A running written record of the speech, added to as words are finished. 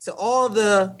To all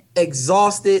the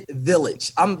exhausted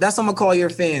village. That's what I'm gonna call your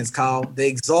fans, Kyle. The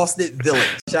exhausted village.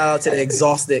 Shout out to the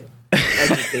exhausted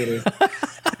educators.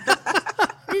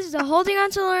 This is a Holding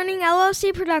On to Learning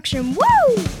LLC production.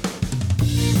 Woo!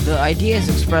 The ideas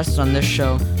expressed on this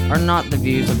show are not the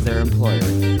views of their employer.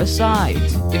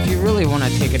 Besides, if you really want to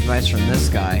take advice from this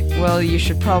guy, well, you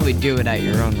should probably do it at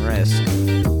your own risk.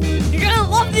 You're gonna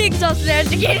love the exhausted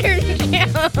educator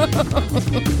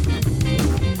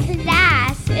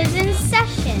Class is in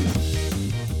session.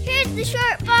 Here's the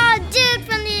short bald dude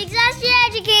from the Exhausted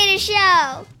Educator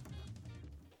Show.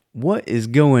 What is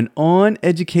going on,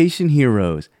 education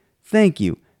heroes? Thank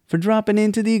you for dropping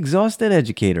into the Exhausted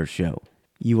Educator Show.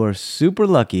 You are super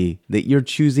lucky that you're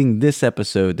choosing this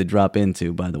episode to drop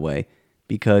into, by the way,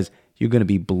 because you're going to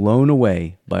be blown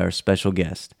away by our special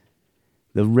guest.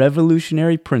 The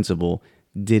revolutionary principal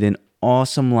did an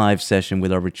awesome live session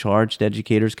with our Recharged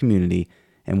Educators community,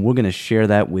 and we're going to share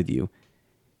that with you.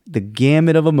 The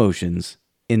gamut of emotions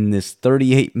in this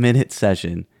 38-minute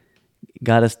session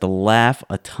got us to laugh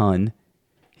a ton.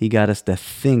 He got us to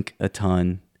think a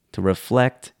ton, to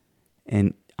reflect,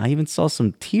 and I even saw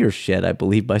some tears shed, I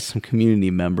believe, by some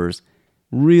community members.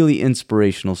 Really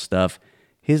inspirational stuff.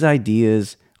 His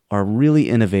ideas are really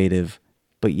innovative,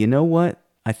 but you know what?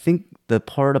 I think the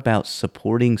part about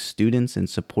supporting students and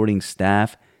supporting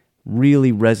staff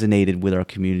really resonated with our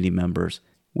community members.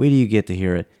 Wait till you get to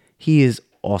hear it. He is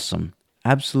awesome.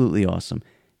 Absolutely awesome.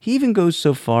 He even goes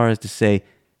so far as to say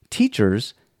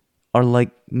teachers are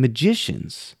like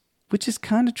magicians, which is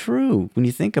kind of true. When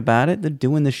you think about it, they're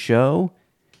doing the show.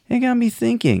 It got me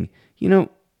thinking,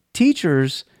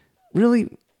 teachers really,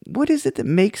 what is it that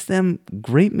makes them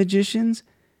great magicians?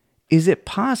 Is it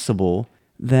possible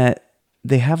that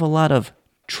they have a lot of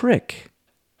trick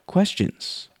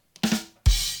questions?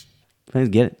 Let's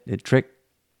get it. A trick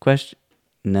question?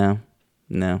 No.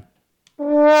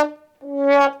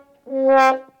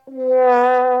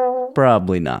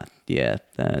 Probably not. Yeah,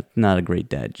 not a great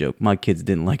dad joke. My kids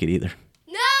didn't like it either.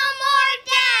 No more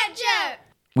dad jokes!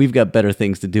 We've got better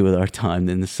things to do with our time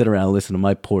than to sit around and listen to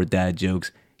my poor dad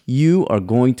jokes. You are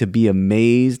going to be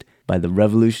amazed by the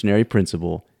revolutionary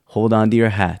principle. Hold on to your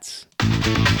hats.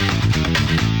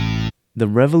 The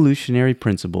revolutionary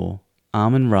principal,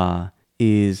 Amun-Ra,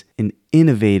 is an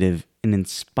innovative and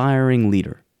inspiring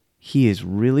leader. He is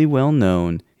really well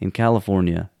known in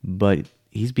California, but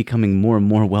he's becoming more and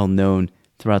more well known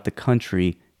throughout the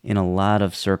country in a lot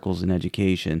of circles in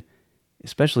education,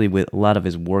 especially with a lot of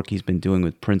his work he's been doing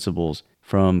with principals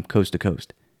from coast to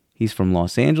coast. He's from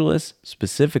Los Angeles,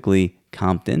 specifically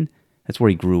Compton. That's where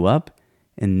he grew up.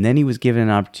 And then he was given an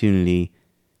opportunity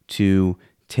to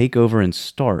take over and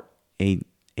start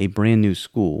a brand new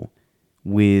school.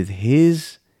 With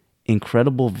his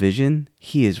incredible vision,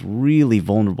 he is really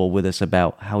vulnerable with us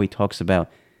about how he talks about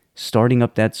starting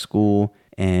up that school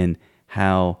and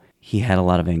how he had a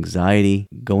lot of anxiety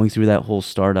going through that whole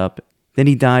startup. Then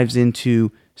he dives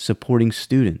into supporting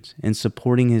students and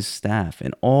supporting his staff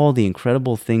and all the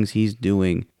incredible things he's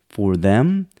doing for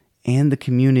them and the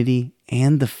community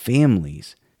and the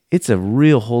families. It's a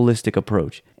real holistic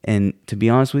approach. And to be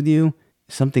honest with you,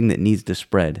 something that needs to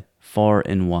spread far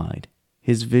and wide.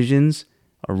 His visions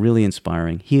are really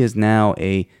inspiring. He is now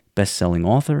a best-selling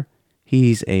author.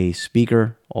 He's a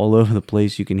speaker all over the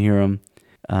place. You can hear him.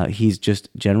 He's just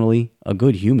generally a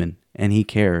good human, and he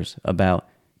cares about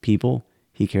people.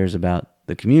 He cares about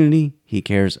the community. He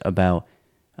cares about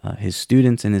his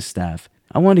students and his staff.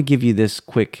 I want to give you this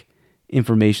quick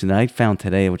information that I found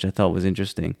today, which I thought was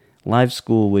interesting. Live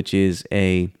School, which is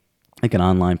an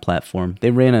online platform, they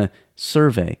ran a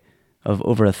survey of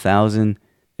over 1,000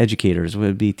 educators,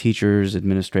 would be teachers,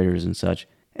 administrators, and such.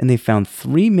 And they found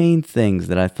three main things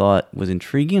that I thought was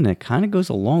intriguing, and it kind of goes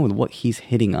along with what he's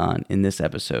hitting on in this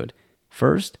episode.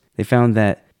 First, they found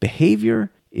that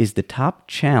behavior is the top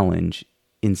challenge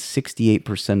in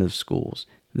 68% of schools.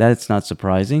 That's not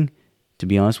surprising. To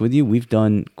be honest with you, we've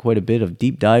done quite a bit of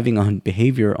deep diving on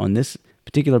behavior on this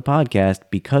particular podcast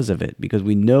because of it, because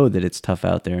we know that it's tough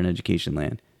out there in education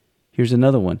land. Here's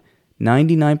another one.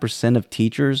 99% of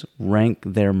teachers rank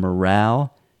their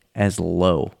morale as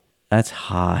low. That's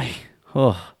high.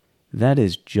 Oh, that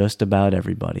is just about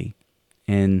everybody.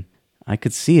 And I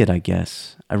could see it, I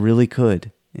guess. I really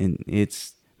could. And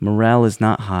morale is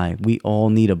not high. We all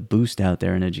need a boost out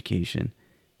there in education.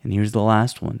 And here's the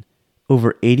last one.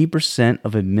 Over 80%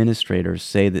 of administrators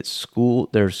say that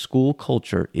their school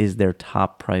culture is their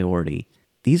top priority.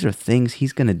 These are things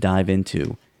he's going to dive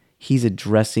into. He's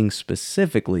addressing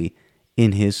specifically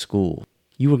in his school.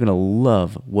 You are going to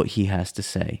love what he has to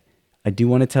say. I do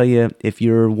want to tell you, if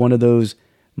you're one of those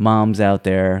moms out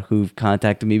there who've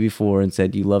contacted me before and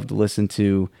said you love to listen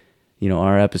to,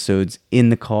 our episodes in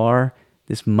the car,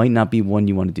 this might not be one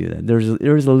you want to do that. There's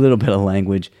a little bit of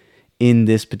language in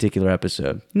this particular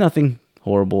episode. Nothing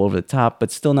horrible over the top,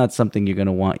 but still not something you're going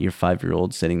to want your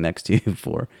 5-year-old sitting next to you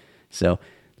for. So,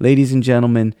 ladies and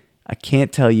gentlemen, I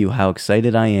can't tell you how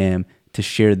excited I am to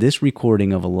share this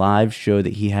recording of a live show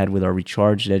that he had with our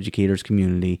Recharged Educators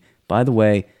community. By the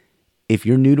way, if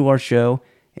you're new to our show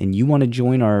and you want to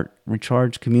join our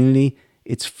Recharged community,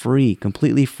 it's free,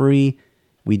 completely free.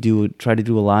 We try to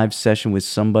do a live session with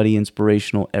somebody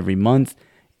inspirational every month.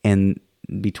 And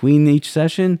between each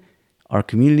session, our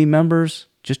community members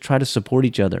just try to support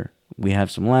each other. We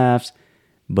have some laughs,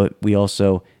 but we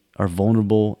also are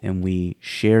vulnerable and we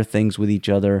share things with each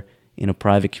other in a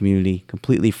private community,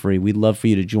 completely free. We'd love for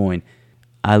you to join.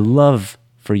 I love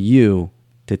for you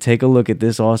to take a look at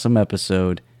this awesome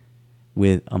episode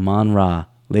with Aman Ra.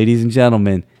 Ladies and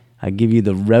gentlemen, I give you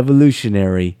the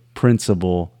revolutionary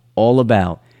principle all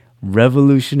about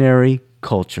revolutionary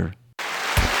culture.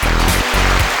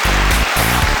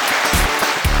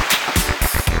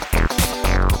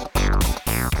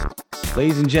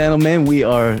 Ladies and gentlemen, we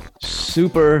are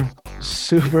super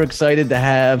excited to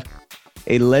have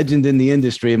a legend in the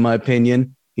industry, in my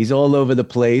opinion. He's all over the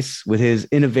place with his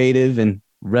innovative and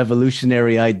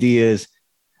revolutionary ideas.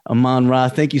 Aman Ra,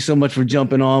 thank you so much for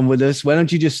jumping on with us. Why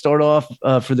don't you just start off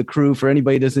for the crew, for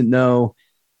anybody who doesn't know,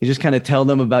 you just kind of tell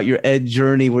them about your ed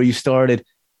journey, where you started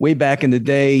way back in the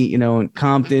day, in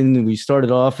Compton. We started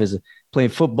off as playing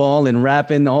football and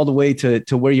rapping all the way to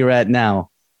where you're at now.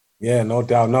 Yeah, no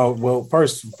doubt. No, well,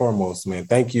 first and foremost, man,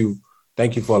 thank you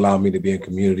for allowing me to be in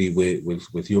community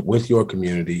with your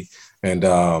community, and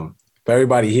for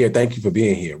everybody here, thank you for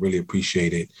being here. Really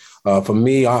appreciate it. For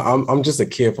me, I'm just a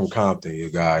kid from Compton, you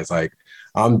guys. Like,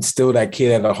 I'm still that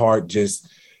kid at the heart, just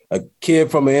a kid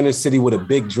from an inner city with a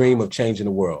big dream of changing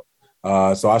the world.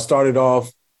 So I started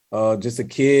off just a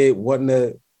kid wanting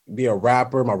to be a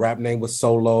rapper. My rap name was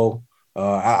Solo.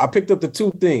 I picked up the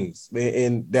two things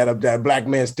in that black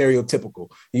man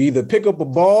stereotypical. You either pick up a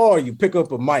ball or you pick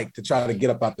up a mic to try to get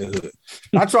up out the hood.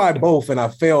 I tried both and I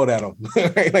failed at them.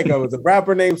 Like, I was a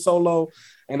rapper named Solo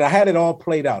and I had it all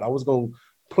played out. I was going to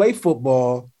play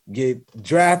football, get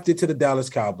drafted to the Dallas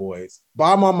Cowboys,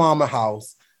 buy my mom a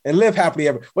house, and live happily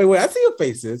ever. Wait, I see your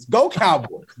faces. Go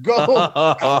Cowboys. Go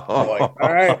Cowboys.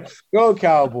 All right. Go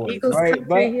Cowboys. Eagles right?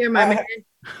 country here, my man.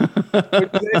 What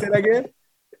did you say that again?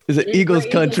 Is it Eagles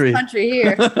country? Eagles country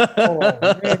here. Oh,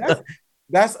 man,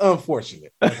 that's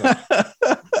unfortunate.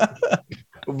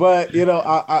 But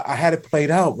I had it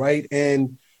played out, right?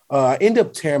 And I ended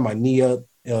up tearing my knee up.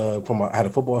 I had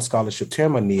a football scholarship,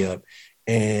 tearing my knee up,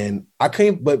 and I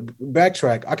came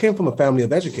from a family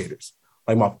of educators.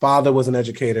 Like, my father was an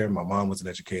educator, my mom was an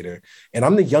educator, and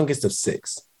I'm the youngest of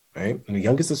 6, right? I'm the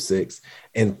youngest of 6,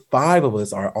 and 5 of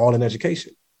us are all in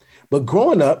education. But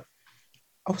growing up,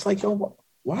 I was like, yo,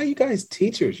 why are you guys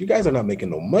teachers? You guys are not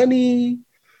making no money.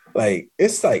 Like,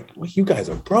 it's like, well, you guys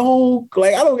are broke.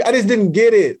 Like, I just didn't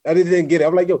get it.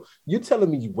 I'm like, yo, you telling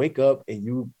me you wake up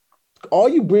and all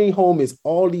you bring home is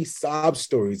all these sob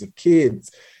stories of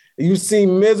kids. You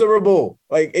seem miserable,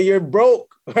 like, and you're broke.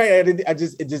 Right? It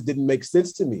just didn't make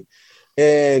sense to me.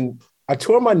 And I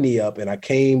tore my knee up and I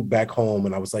came back home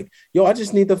and I was like, yo, I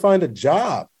just need to find a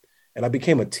job. And I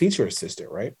became a teacher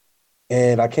assistant, right?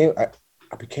 And I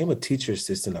became a teacher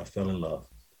assistant. I fell in love.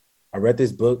 I read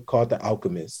this book called The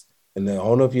Alchemist. And I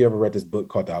don't know if you ever read this book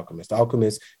called The Alchemist. The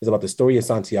Alchemist is about the story of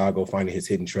Santiago finding his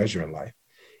hidden treasure in life.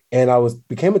 And I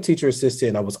became a teacher assistant,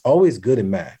 and I was always good in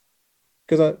math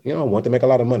because I wanted to make a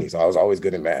lot of money. So I was always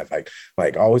good in math. I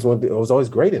was always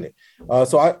great in it.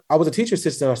 So I was a teacher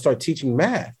assistant. I started teaching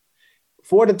math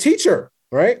for the teacher,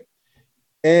 right?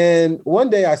 And one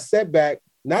day I sat back,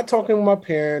 not talking with my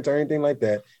parents or anything like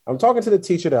that. I'm talking to the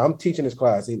teacher that I'm teaching this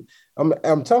class.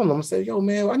 I'm telling him, I'm saying, yo,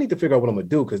 man, I need to figure out what I'm going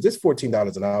to do because this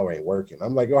 $14 an hour ain't working.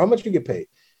 I'm like, yo, how much you get paid?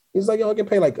 He's like, yo, I get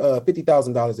paid like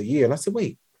 $50,000 a year. And I said,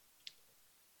 wait,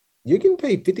 you can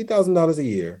pay $50,000 a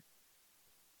year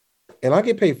and I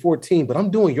get paid 14, but I'm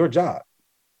doing your job.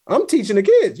 I'm teaching the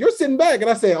kids. You're sitting back.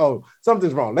 And I said, oh,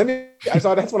 something's wrong.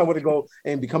 So that's when I want to go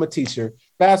and become a teacher.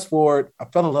 Fast forward, I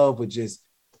fell in love with just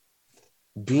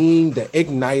being the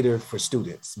igniter for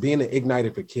students, being the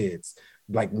igniter for kids,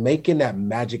 like making that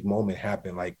magic moment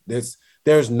happen. Like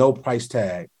there's no price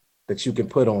tag that you can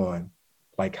put on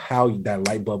like how that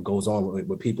light bulb goes on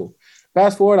with people.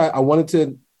 Fast forward, I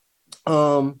wanted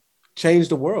to change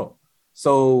the world.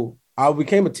 So I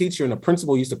became a teacher and a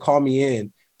principal used to call me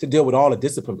in to deal with all the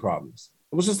discipline problems.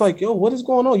 It was just like, yo, what is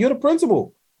going on? You're the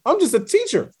principal. I'm just a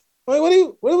teacher. Like,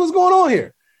 what's going on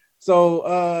here?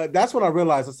 So that's when I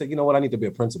realized, I said, you know what, I need to be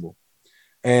a principal.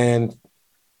 And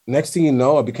next thing you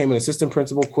know, I became an assistant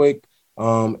principal quick.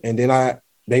 And then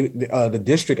the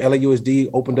district, LAUSD,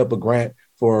 opened up a grant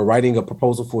for writing a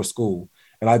proposal for a school.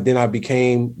 And I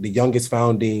became the youngest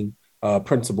founding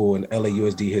principal in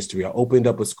LAUSD history. I opened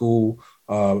up a school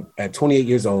at 28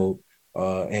 years old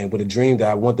and with a dream that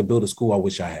I want to build a school I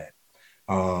wish I had.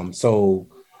 So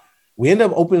we ended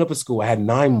up opening up a school. I had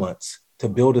 9 months to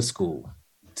build a school,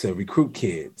 to recruit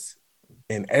kids.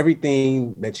 And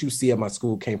everything that you see at my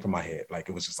school came from my head. Like,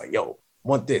 it was just like, yo,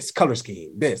 want this color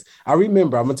scheme, this. I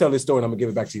remember, I'm going to tell this story and I'm going to give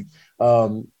it back to you.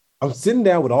 I'm sitting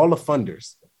down with all the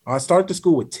funders. I started the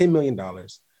school with $10 million,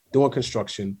 doing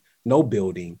construction, no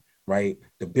building, right?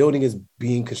 The building is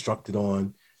being constructed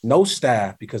on, no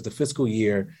staff, because the fiscal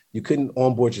year, you couldn't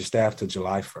onboard your staff till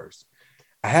July 1st.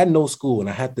 I had no school, and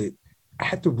I had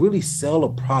to really sell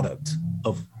a product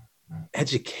of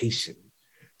education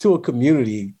to a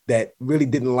community that really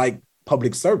didn't like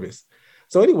public service.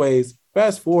 So anyways,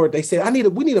 fast forward, they said,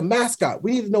 we need a mascot.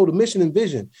 We need to know the mission and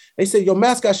vision. They said, your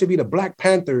mascot should be the Black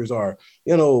Panthers or,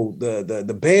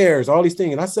 the Bears, all these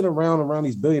things. And I sit around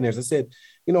these billionaires. I said,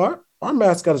 our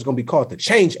mascot is going to be called the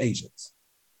Change Agents.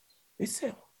 They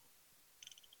said, what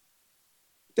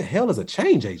the hell is a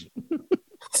change agent?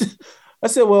 I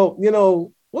said, well,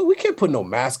 we can't put no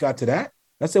mascot to that.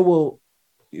 I said, well,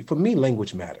 for me,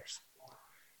 language matters.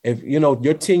 If, your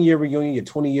 10-year reunion, your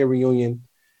 20-year reunion,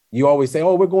 you always say,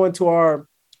 oh, we're going to our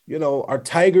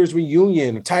Tigers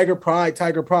reunion, Tiger Pride.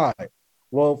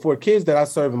 Well, for kids that I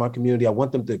serve in my community, I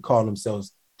want them to call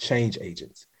themselves change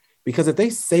agents, because if they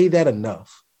say that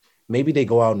enough, maybe they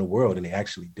go out in the world and they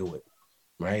actually do it,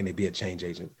 right? And they be a change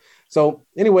agent. So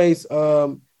anyways,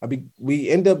 we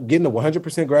end up getting a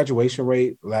 100% graduation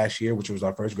rate last year, which was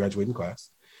our first graduating class.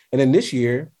 And then this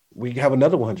year, we have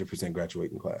another 100%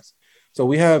 graduating class. So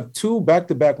we have 2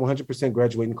 back-to-back 100%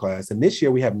 graduating class. And this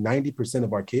year we have 90%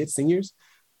 of our kids, seniors,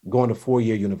 going to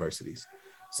 4-year universities.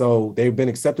 So they've been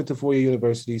accepted to 4-year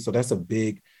universities. So that's a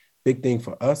big, big thing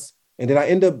for us. And then I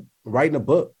end up writing a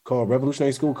book called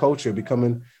Revolutionary School Culture,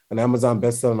 becoming an Amazon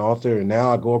bestselling author. And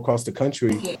now I go across the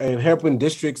country and helping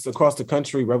districts across the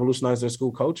country revolutionize their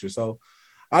school culture. So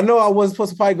I know I wasn't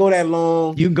supposed to probably go that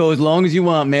long. You go as long as you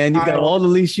want, man. You got all the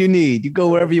leash you need. You go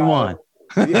wherever you want.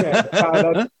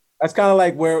 Yeah. That's kind of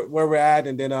like where we're at.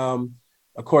 And then,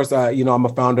 of course, I'm a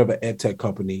founder of an ed tech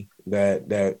company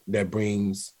that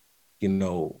brings,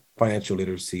 financial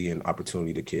literacy and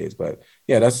opportunity to kids. But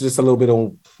yeah, that's just a little bit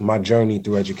on my journey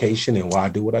through education and why I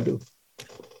do what I do.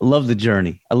 I love the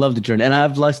journey. And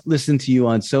I've listened to you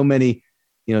on so many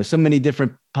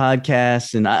different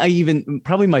podcasts. And I even,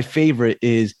 probably my favorite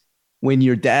is when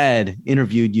your dad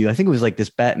interviewed you. I think it was like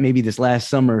maybe this last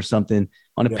summer or something,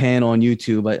 on a panel on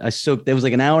YouTube. I soaked, there was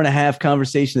like an hour and a half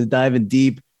conversation to dive in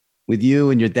deep with you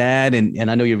and your dad.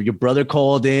 And I know your brother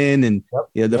called in and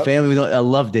the family. I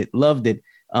loved it.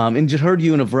 And just heard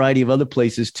you in a variety of other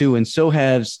places too. And so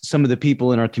have some of the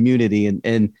people in our community,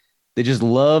 and they just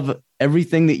love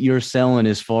everything that you're selling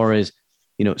as far as,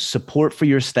 support for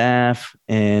your staff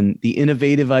and the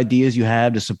innovative ideas you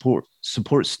have to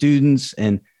support students,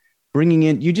 and bringing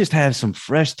in, you just have some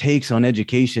fresh takes on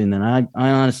education. And I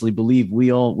honestly believe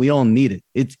we all need it.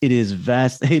 It is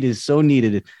vast. It is so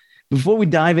needed. Before we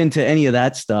dive into any of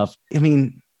that stuff, I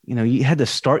mean, you had to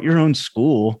start your own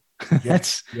school.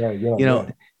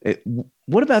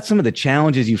 What about some of the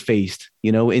challenges you faced,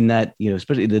 in that,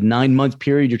 especially the 9-month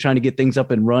period, you're trying to get things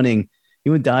up and running.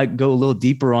 You would go a little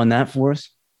deeper on that for us?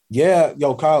 Yeah.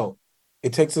 Yo, Kyle,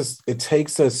 it takes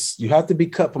us, you have to be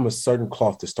cut from a certain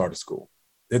cloth to start a school.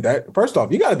 First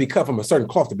off, you got to be cut from a certain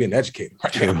cloth to be an educator.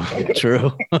 Right?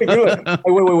 True.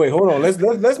 Wait, hold on.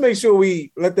 Let's make sure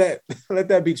we let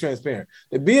that be transparent.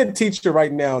 To be a teacher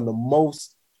right now in the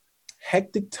most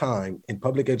hectic time in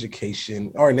public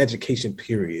education, or in education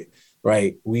period,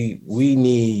 right? We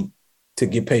need to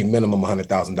get paid minimum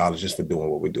 $100,000 just for doing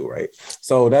what we do, right?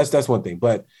 So that's one thing.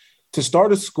 But to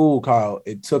start a school, Kyle,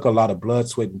 it took a lot of blood,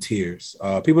 sweat, and tears.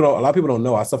 A lot of people don't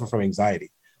know I suffer from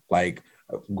anxiety, like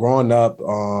growing up.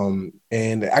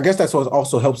 And I guess that's what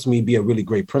also helps me be a really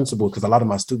great principal, because a lot of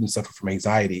my students suffer from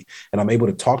anxiety, and I'm able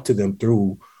to talk to them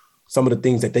through some of the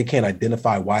things that they can't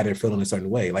identify why they're feeling a certain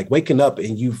way. Like waking up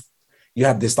and you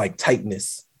have this like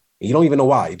tightness and you don't even know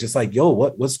why. You're just like, yo,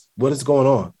 what is going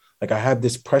on? Like I have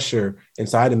this pressure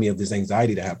inside of me of this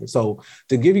anxiety to happen. So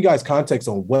to give you guys context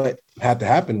on what had to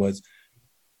happen was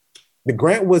the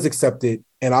grant was accepted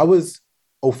and I was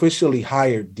officially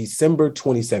hired December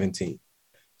 2017.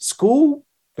 School,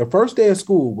 the first day of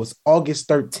school was August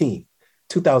 13,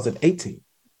 2018.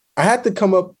 I had to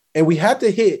come up and we had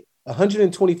to hit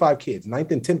 125 kids,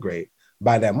 9th and 10th grade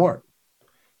by that mark.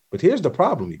 But here's the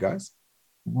problem, you guys.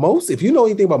 If you know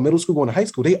anything about middle school going to high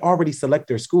school, they already select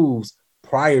their schools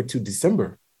prior to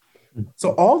December.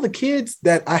 So all the kids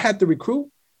that I had to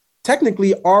recruit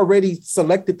technically already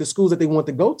selected the schools that they want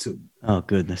to go to. Oh,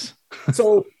 goodness.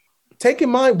 So take in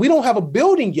mind, we don't have a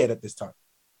building yet at this time.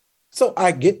 So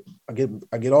I get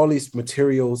all these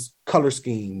materials, color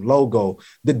scheme, logo.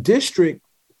 The district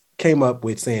came up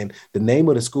with saying the name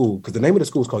of the school, because the name of the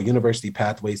school is called University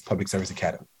Pathways Public Service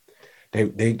Academy.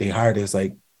 They hired us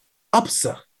like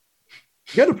UPSA.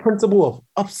 You're the principal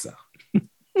of UPSA.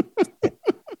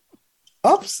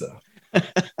 UPSA.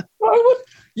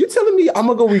 You telling me I'm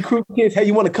gonna go recruit kids? Hey,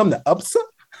 you want to come to UPSA?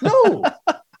 No,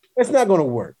 it's not gonna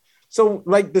work. So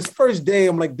like this first day,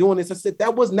 I'm like doing this. I said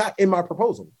that was not in my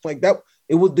proposal. Like that,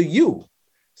 it was the U.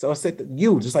 So I said the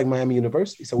U, just like Miami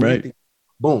University. So right.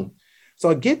 Boom. So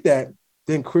I get that.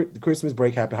 Then the Christmas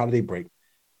break happened, holiday break.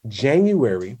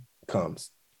 January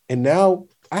comes, and now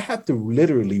I have to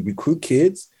literally recruit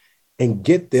kids and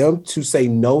get them to say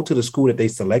no to the school that they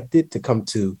selected to come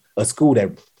to a school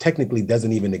that technically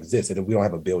doesn't even exist, and we don't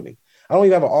have a building. I don't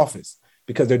even have an office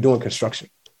because they're doing construction.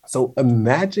 So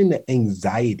imagine the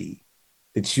anxiety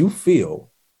that you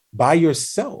feel by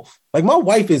yourself. Like my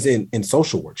wife is in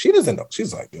social work. She doesn't know.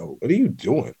 She's like, yo, what are you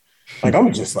doing? Like,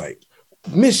 I'm just like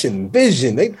mission,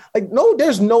 vision.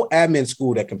 There's no admin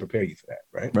school that can prepare you for that.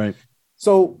 Right. Right.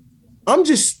 So I'm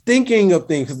just thinking of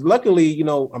things because luckily, you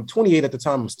know, I'm 28 at the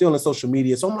time. I'm still in social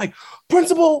media. So I'm like,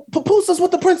 principal, pupusas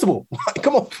with the principal. Like,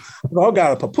 come on. I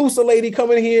got a pupusa lady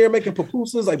coming here, making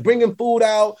pupusas, like bringing food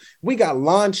out. We got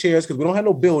lawn chairs because we don't have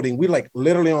no building. We like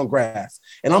literally on grass.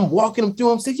 And I'm walking them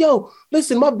through. I'm saying, yo,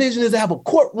 listen, my vision is to have a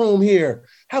courtroom here.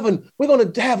 We're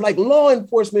going to have like law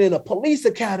enforcement and a police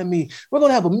academy. We're going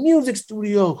to have a music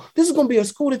studio. This is going to be a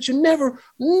school that you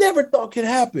never thought could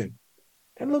happen.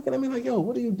 And looking at me like, yo,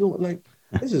 what are you doing? Like,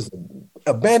 this is an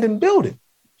abandoned building,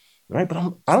 right?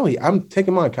 But I'm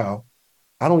taking mine, Kyle.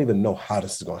 I don't even know how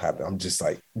this is going to happen. I'm just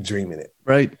like dreaming it.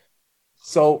 Right.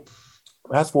 So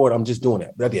fast forward, I'm just doing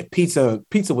that. I did pizza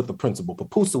with the principal,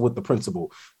 pupusa with the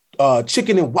principal,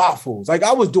 chicken and waffles. Like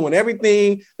I was doing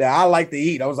everything that I like to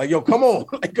eat. I was like, yo, come on.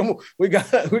 Like, come on. We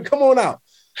come on out.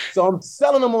 So I'm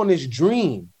selling them on this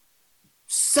dream.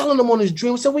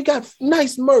 So we got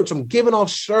nice merch. I'm giving off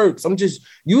shirts. I'm just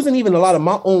using even a lot of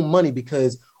my own money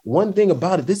because one thing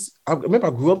about it, I remember I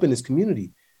grew up in this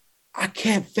community. I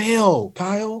can't fail,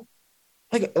 Kyle.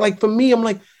 Like for me, I'm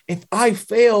like, if I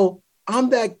fail,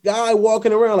 I'm that guy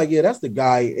walking around like, yeah, that's the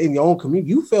guy in your own community.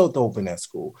 You failed to open that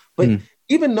school. But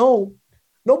even though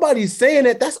nobody's saying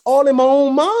that, that's all in my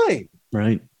own mind.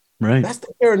 Right. That's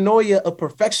the paranoia of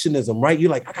perfectionism, right?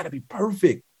 You're like, I got to be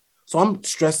perfect. So I'm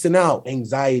stressing out,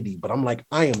 anxiety, but I'm like,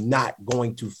 I am not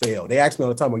going to fail. They ask me all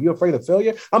the time, are you afraid of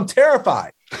failure? I'm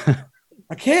terrified.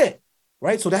 I can't,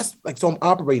 right? So I'm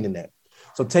operating in that.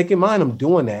 So take in mind, I'm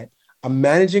doing that. I'm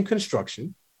managing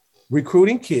construction,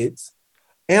 recruiting kids,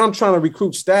 and I'm trying to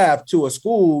recruit staff to a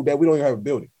school that we don't even have a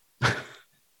building.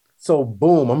 So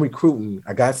boom, I'm recruiting.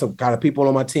 I got some kind of people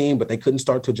on my team, but they couldn't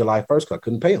start till July 1st because I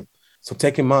couldn't pay them. So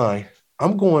take in mind,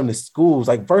 I'm going to schools.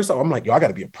 Like first, I'm like, yo, I got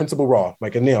to be a principal raw.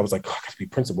 Like, and then I was like, oh, I got to be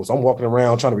principal. So I'm walking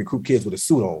around trying to recruit kids with a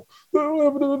suit on.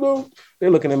 They're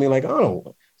looking at me like, I don't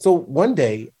know. So one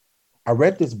day I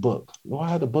read this book. You know, I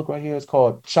have the book right here. It's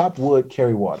called Chop Wood,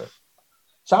 Carry Water.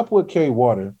 Chop Wood, Carry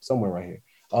Water, somewhere right here.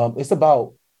 It's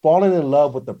about falling in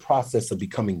love with the process of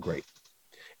becoming great.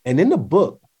 And in the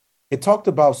book, it talked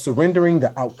about surrendering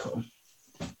the outcome.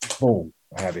 Boom,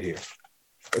 I have it here.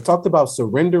 It talked about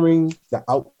surrendering the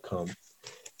outcome.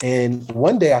 And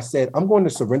one day I said, I'm going to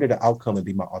surrender the outcome and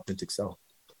be my authentic self.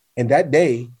 And that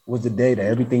day was the day that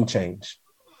everything changed.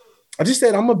 I just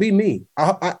said, I'm going to be me.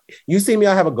 You see me,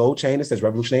 I have a gold chain that says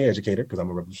Revolutionary Educator because I'm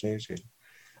a revolutionary educator.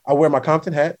 I wear my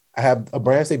Compton hat. I have a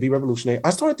brand say Be Revolutionary. I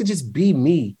started to just be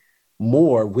me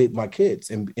more with my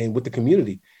kids and with the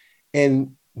community.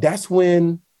 And that's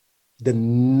when the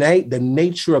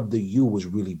nature of the you was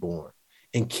really born.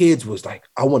 And kids was like,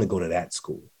 I want to go to that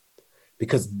school.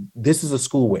 Because this is a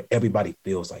school where everybody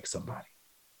feels like somebody.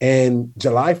 And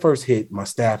July 1st hit, my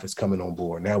staff is coming on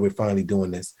board. Now we're finally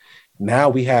doing this. Now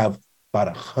we have about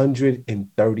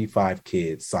 135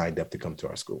 kids signed up to come to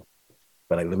our school.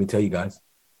 But let me tell you guys,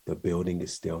 the building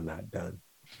is still not done.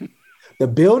 The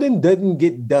building didn't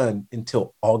get done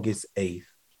until August 8th.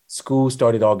 School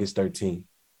started August 13th.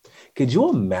 Could you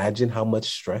imagine how much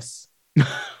stress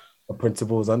a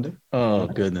principal is under? Oh,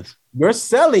 goodness. You're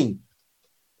selling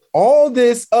all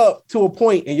this up to a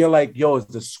point and you're like, yo, is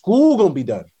the school going to be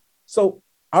done? So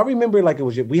I remember like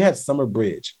we had summer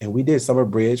bridge, and we did summer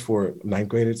bridge for ninth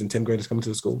graders and 10th graders coming to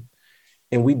the school.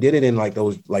 And we did it in like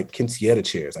those like quinceañera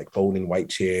chairs, like folding white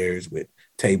chairs with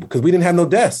table, because we didn't have no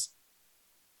desks.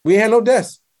 We had no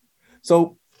desks.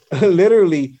 So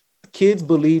literally kids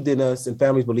believed in us and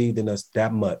families believed in us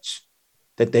that much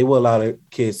that they will allow their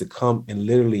kids to come and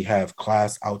literally have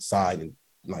class outside in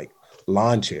like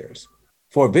lawn chairs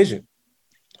for a vision.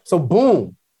 So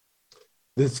boom,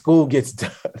 the school gets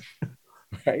done,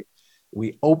 right?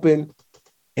 We open,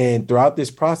 and throughout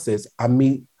this process, I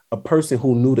meet a person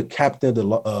who knew the captain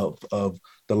of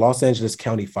the Los Angeles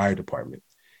County Fire Department.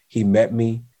 He met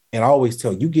me, and I always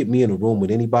tell you, get me in a room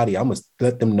with anybody, I must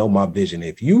let them know my vision.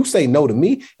 If you say no to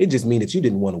me, it just means that you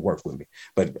didn't want to work with me.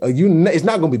 But it's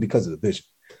not going to be because of the vision.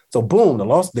 So boom,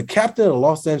 the captain of the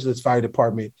Los Angeles Fire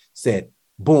Department said,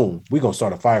 boom, we're going to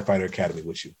start a firefighter academy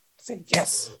with you. I said,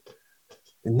 yes.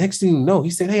 The next thing you know, he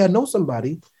said, hey, I know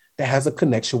somebody that has a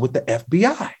connection with the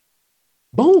FBI.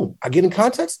 Boom, I get in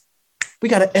context. We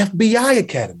got an FBI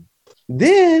academy.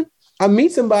 Then I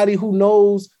meet somebody who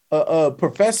knows a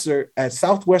professor at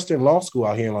Southwestern Law School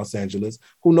out here in Los Angeles,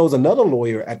 who knows another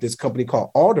lawyer at this company called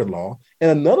Alder Law,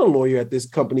 and another lawyer at this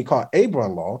company called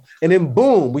Abron Law. And then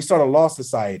boom, we start a law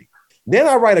society. Then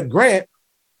I write a grant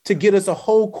to get us a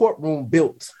whole courtroom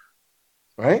built,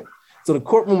 right? So the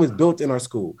courtroom is built in our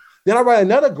school. Then I write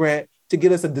another grant to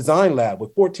get us a design lab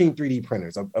with 14 3D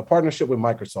printers, a partnership with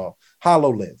Microsoft,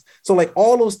 HoloLens. So like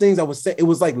all those things I was saying, it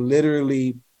was like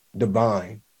literally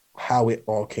divine how it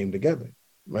all came together,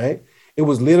 right? It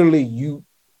was literally you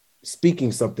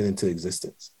speaking something into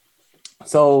existence.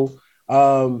 So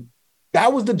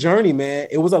that was the journey, man.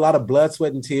 It was a lot of blood,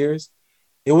 sweat, and tears.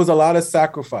 It was a lot of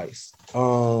sacrifice.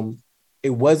 It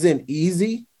wasn't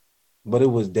easy, but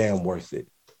it was damn worth it.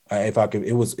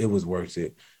 It was worth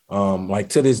it. Like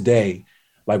to this day,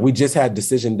 like we just had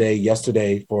decision day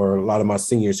yesterday for a lot of my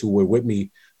seniors who were with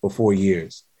me for 4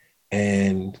 years.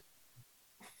 And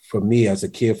for me as a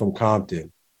kid from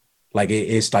Compton, like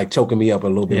it's like choking me up a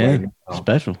little bit right now.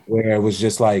 Special. Where it was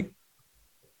just like,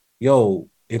 yo,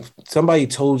 if somebody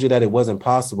told you that it wasn't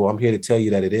possible, I'm here to tell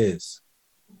you that it is.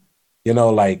 You know,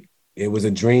 like it was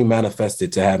a dream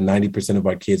manifested to have 90% of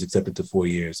our kids accepted to 4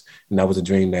 years. And that was a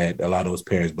dream that a lot of those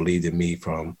parents believed in me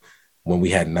from when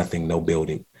we had nothing, no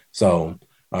building. So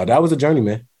that was a journey,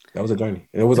 man. That was a journey.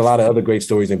 And there was a lot of other great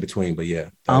stories in between, but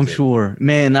yeah. I'm sure,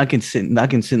 man, I can sit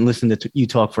and listen to you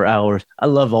talk for hours. I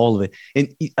love all of it.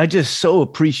 And I just so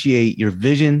appreciate your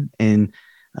vision and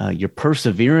your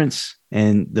perseverance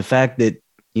and the fact that,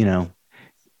 you know,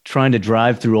 trying to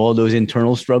drive through all those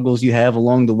internal struggles you have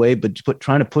along the way, but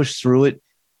trying to push through it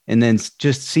and then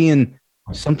just seeing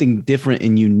something different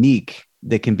and unique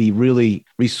that can be really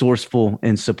resourceful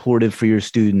and supportive for your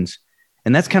students.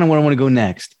 And that's kind of where I want to go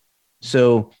next.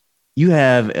 So you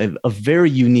have a very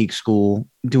unique school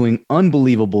doing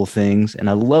unbelievable things. And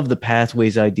I love the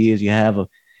pathways ideas you have.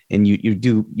 And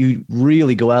you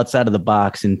really go outside of the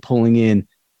box and pulling in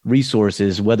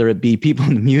resources, whether it be people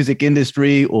in the music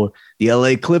industry or the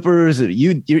LA Clippers.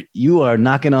 You are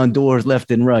knocking on doors left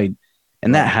and right.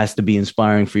 And that has to be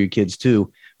inspiring for your kids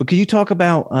too. But could you talk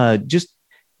about just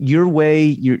your way,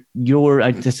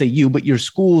 your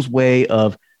school's way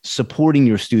of supporting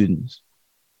your students?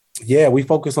 Yeah, we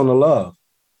focus on the love.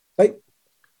 Like,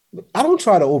 I don't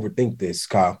try to overthink this,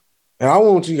 Kyle. And I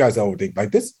don't want you guys to overthink.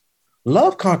 Like this,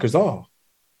 love conquers all.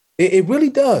 It really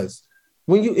does.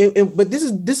 But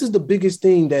this is the biggest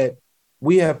thing that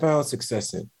we have found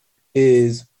success in,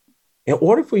 is in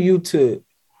order for you to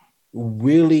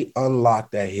really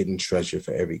unlock that hidden treasure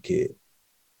for every kid,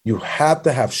 you have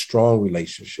to have strong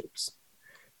relationships.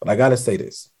 But I gotta say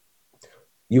this.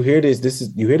 You hear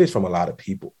this from a lot of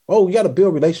people. Oh, you got to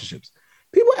build relationships.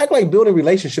 People act like building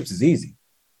relationships is easy.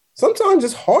 Sometimes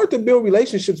it's hard to build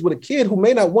relationships with a kid who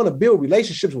may not want to build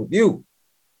relationships with you.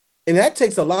 And that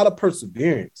takes a lot of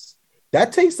perseverance.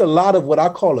 That takes a lot of what I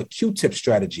call a Q-tip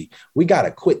strategy. We got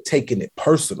to quit taking it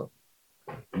personal,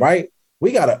 right?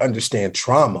 We got to understand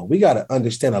trauma. We got to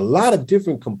understand a lot of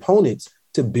different components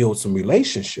to build some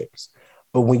relationships.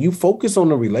 But when you focus on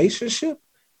the relationship,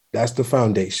 that's the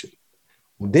foundation.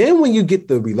 Then when you get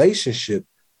the relationship,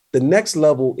 the next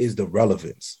level is the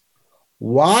relevance.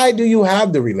 Why do you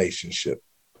have the relationship?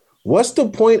 What's the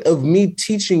point of me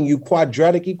teaching you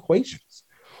quadratic equations?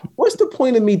 What's the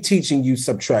point of me teaching you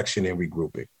subtraction and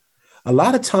regrouping? A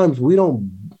lot of times we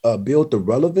don't build the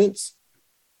relevance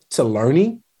to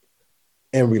learning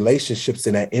and relationships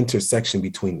in that intersection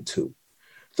between the two.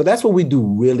 So that's what we do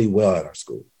really well at our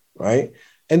school, right?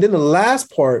 And then the last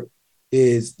part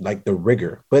is like the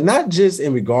rigor, but not just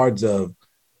in regards of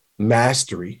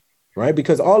mastery, right?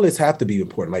 Because all this have to be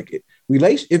important. Like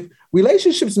If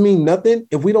relationships mean nothing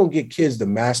if we don't get kids to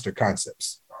master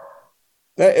concepts.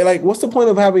 Like, what's the point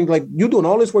of having, like, you doing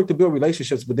all this work to build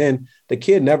relationships, but then the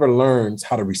kid never learns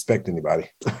how to respect anybody?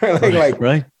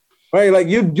 Right. Like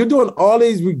you're doing all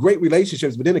these great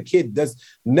relationships, but then a kid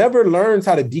never learns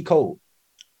how to decode.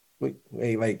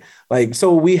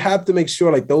 So we have to make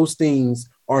sure like those things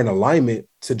are in alignment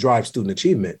to drive student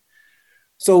achievement.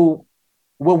 So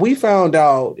what we found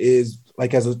out is,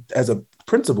 like, as a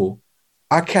principal,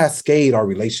 I cascade our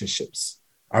relationships.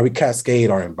 We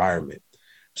cascade our environment.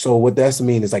 So what that's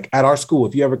mean is, like, at our school,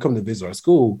 if you ever come to visit our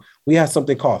school, we have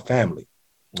something called family,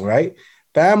 right?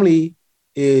 Family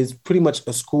is pretty much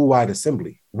a school-wide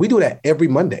assembly. We do that every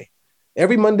Monday.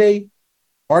 Every Monday,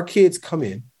 our kids come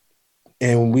in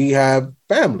and we have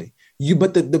family.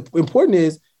 But the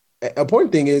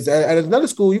important thing is at another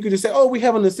school, you could just say, oh, we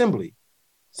have an assembly.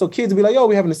 So kids will be like, oh,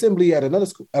 we have an assembly at another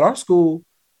school. At our school,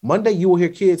 Monday, you will hear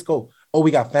kids go, oh,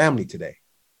 we got family today.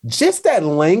 Just that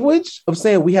language of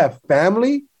saying we have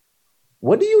family.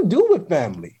 What do you do with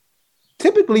family?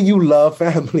 Typically, you love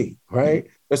family, right?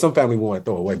 There's some family we want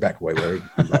to throw away, back away, right?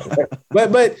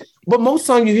 but most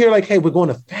time you hear like, hey, we're going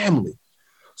to family.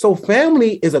 So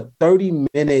family is a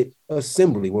 30-minute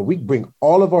assembly where we bring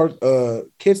all of our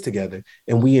kids together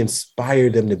and we inspire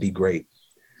them to be great.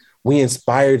 We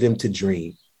inspire them to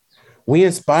dream. We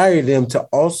inspire them to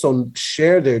also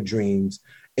share their dreams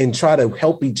and try to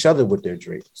help each other with their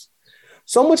dreams.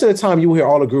 So much of the time you will hear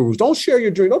all the gurus, don't share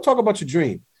your dream. Don't talk about your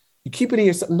dream. You keep it in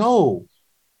yourself. No,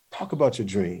 talk about your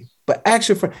dream. But ask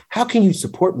your friend, how can you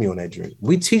support me on that dream?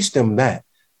 We teach them that,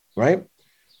 right?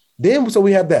 So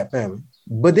we have that family.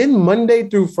 But then Monday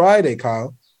through Friday,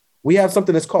 Kyle, we have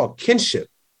something that's called kinship.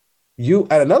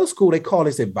 At another school, they call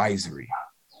this advisory.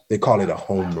 They call it a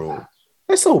homeroom.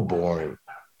 That's so boring.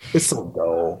 It's so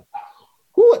dull.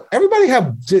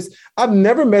 I've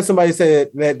never met somebody say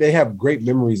that they have great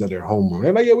memories of their homeroom.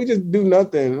 They're like, yeah, we just do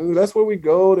nothing. That's where we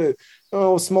go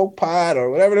to smoke pot or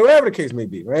whatever the case may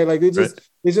be, right? Like, it's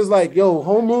just like, yo,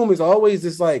 homeroom is always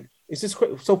just like, it's just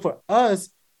crazy. So for us,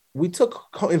 we took,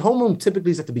 and homeroom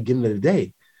typically is at the beginning of the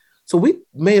day. So we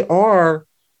made our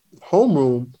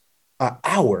homeroom an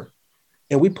hour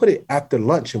and we put it after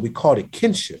lunch and we called it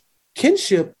kinship.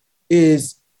 Kinship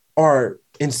is our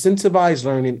incentivized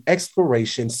learning,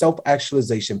 exploration,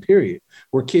 self-actualization period,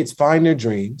 where kids find their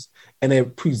dreams and they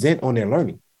present on their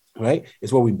learning, right?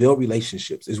 It's where we build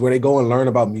relationships. It's where they go and learn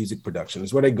about music production.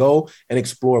 It's where they go and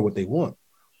explore what they want.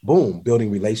 Boom, building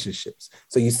relationships.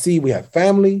 So you see, we have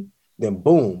family, then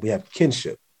boom, we have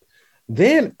kinship.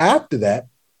 Then after that,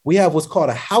 we have what's called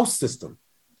a house system.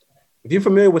 If you're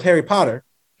familiar with Harry Potter,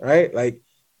 right? Like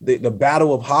the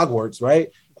Battle of Hogwarts, right?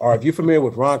 Or if you're familiar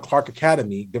with Ron Clark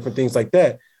Academy, different things like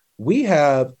that, we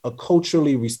have a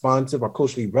culturally responsive or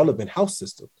culturally relevant house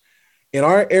system. In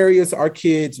our areas, our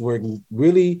kids were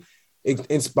really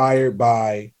inspired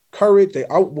by courage.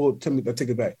 I'll take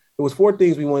it back. It was 4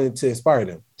 things we wanted to inspire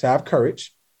them: to have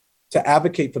courage, to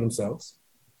advocate for themselves,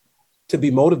 to be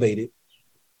motivated,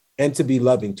 and to be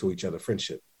loving to each other,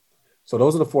 friendship. So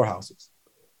those are the 4 houses.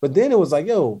 But then it was like,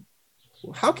 yo,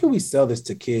 how can we sell this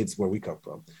to kids where we come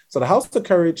from? So the House of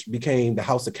Courage became the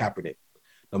House of Kaepernick.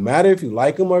 No matter if you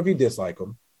like him or if you dislike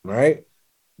him, right?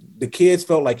 The kids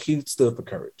felt like he stood for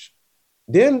courage.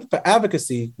 Then for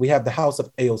advocacy, we have the House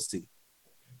of AOC.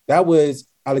 That was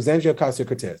Alexandria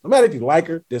Ocasio-Cortez. No matter if you like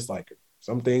her, dislike her.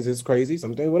 Some things is crazy,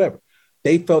 some things, whatever.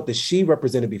 They felt that she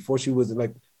represented before she was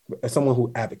like someone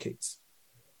who advocates.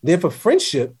 Then for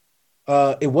friendship,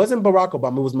 it wasn't Barack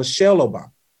Obama, it was Michelle Obama.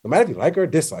 No matter if you like her or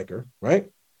dislike her, right?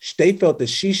 They felt that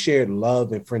she shared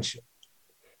love and friendship.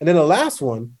 And then the last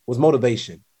one was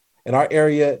motivation. In our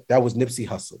area, that was Nipsey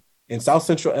Hussle. In South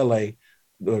Central LA,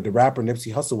 the rapper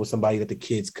Nipsey Hussle was somebody that the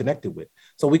kids connected with.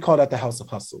 So we call that the House of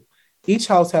Hustle. Each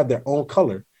house had their own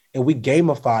color, and we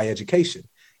gamify education.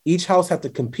 Each house had to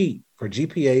compete for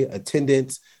GPA,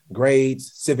 attendance,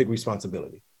 grades, civic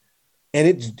responsibility. And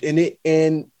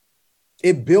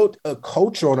it built a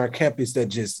culture on our campus that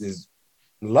just is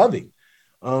loving.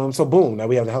 So boom, now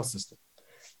we have the house system.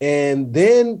 And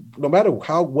then no matter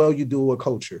how well you do a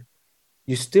culture,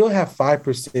 you still have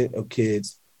 5% of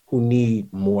kids who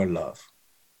need more love.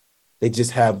 They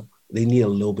need a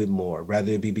little bit more,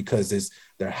 rather it be because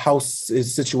their house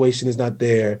situation is not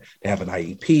there, they have an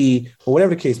IEP, or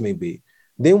whatever the case may be.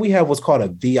 Then we have what's called a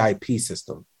VIP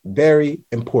system, very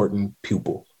important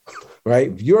pupil,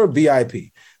 right? You're a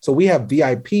VIP. So we have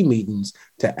VIP meetings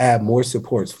to add more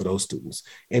supports for those students.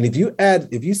 And if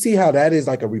you see how that is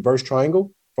like a reverse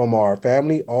triangle from our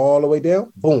family all the way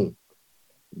down, boom,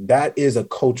 that is a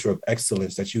culture of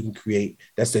excellence that you can create.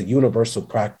 That's a universal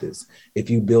practice. If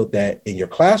you build that in your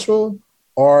classroom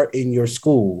or in your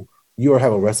school, you'll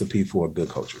have a recipe for a good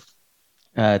culture.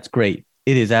 It's great.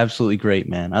 It is absolutely great,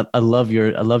 man. I love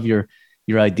your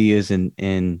ideas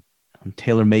and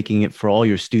tailor making it for all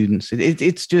your students.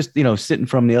 It's just, sitting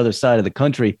from the other side of the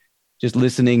country, just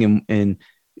listening and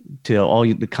to all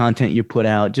the content you put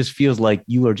out, just feels like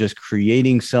you are just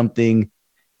creating something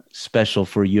special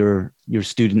for your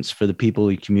students, for the people,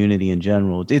 the community in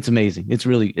general. It's amazing. It's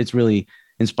really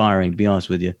inspiring, to be honest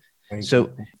with you.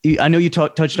 So I know you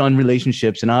touched on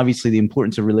relationships, and obviously the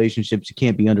importance of relationships, you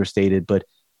can't be understated, but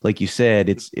like you said,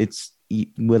 it's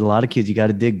with a lot of kids, you got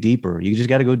to dig deeper. You just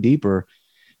got to go deeper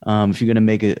if you're going to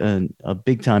make a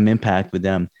big time impact with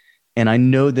them. And I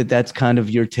know that that's kind of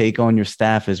your take on your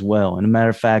staff as well. And a matter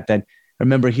of fact, I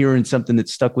remember hearing something that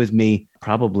stuck with me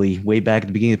probably way back at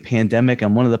the beginning of the pandemic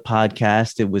on one of the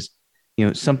podcasts. It was,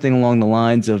 something along the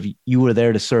lines of you were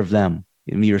there to serve them,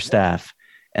 your staff.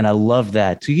 And I love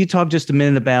that. So you talk just a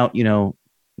minute about,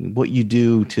 what you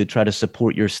do to try to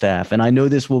support your staff. And I know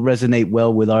this will resonate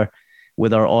well with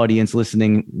our audience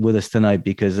listening with us tonight,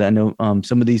 because I know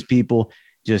some of these people,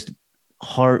 just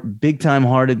big time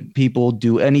hearted people,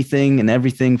 do anything and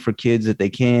everything for kids that they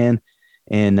can.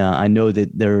 And I know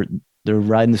that they're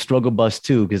riding the struggle bus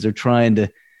too, because they're trying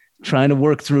to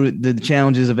work through the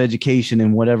challenges of education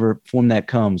in whatever form that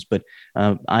comes. But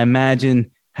I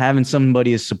imagine having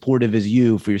somebody as supportive as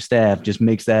you for your staff just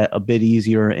makes that a bit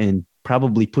easier and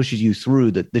probably pushes you through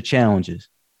the challenges.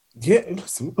 Yeah,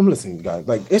 listen, I'm listening, guys.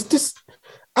 Like, it's just,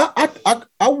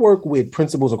 I work with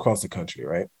principals across the country,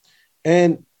 right?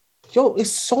 And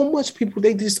it's so much people,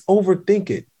 they just overthink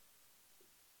it.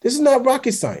 This is not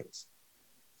rocket science.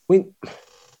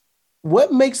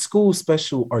 What makes schools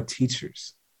special are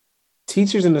teachers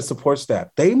and the support staff.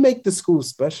 They make the school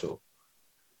special.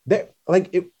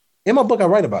 In my book, I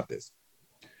write about this.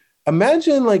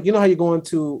 Imagine, how you're going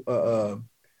to,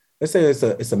 let's say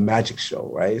it's a magic show,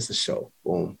 right? It's a show.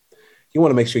 Boom. You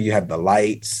want to make sure you have the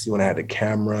lights. You want to have the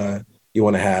camera. You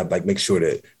want to have, make sure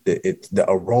that the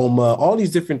aroma, all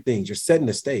these different things. You're setting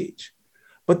the stage.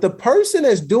 But the person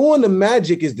that's doing the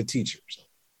magic is the teachers.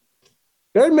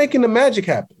 They're making the magic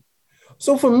happen.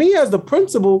 So for me as the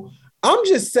principal, I'm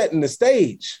just setting the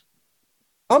stage.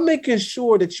 I'm making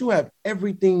sure that you have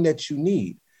everything that you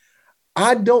need.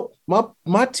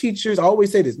 My teachers, I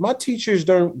always say this, my teachers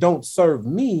don't serve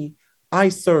me, I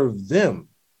serve them.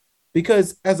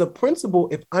 Because as a principal,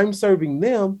 if I'm serving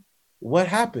them, what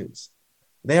happens?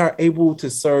 They are able to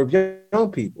serve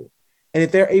young people. And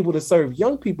if they're able to serve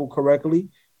young people correctly,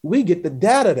 we get the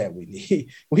data that we need.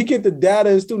 We get the data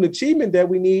and student achievement that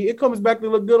we need. It comes back to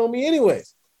look good on me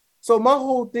anyways. So my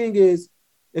whole thing is,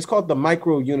 it's called the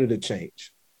micro unit of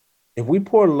change. If we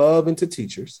pour love into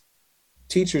teachers,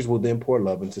 teachers will then pour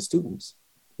love into students,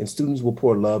 and students will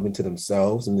pour love into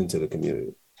themselves and into the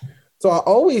community. So I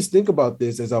always think about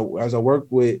this as I work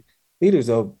with leaders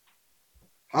of,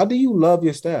 how do you love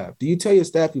your staff? Do you tell your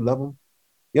staff you love them?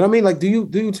 You know what I mean? Do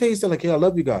you tell your staff, hey, I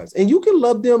love you guys? And you can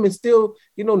love them and still,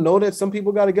 know that some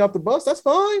people got to get off the bus. That's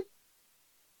fine.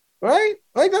 Right?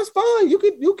 That's fine.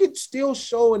 You could still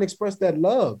show and express that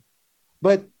love.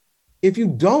 But if you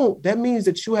don't, that means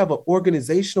that you have an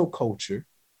organizational culture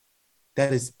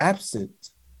that is absent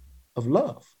of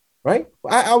love, right?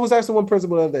 I was asking one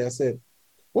principal the other day, I said,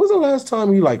 when was the last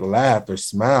time you laughed or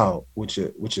smiled with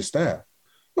your staff?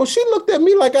 She looked at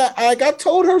me like I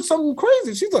told her something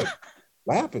crazy. She's like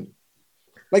laughing.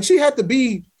 She had to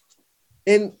be,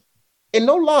 and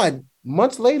no lie,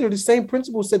 months later, the same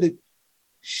principal said that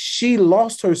she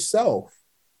lost herself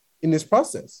in this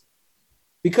process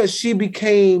because she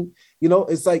became,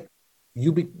 it's like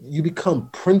you become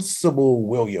Principal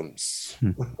Williams,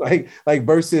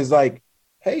 versus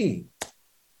hey,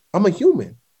 I'm a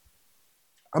human.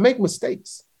 I make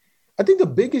mistakes. I think the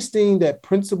biggest thing that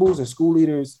principals and school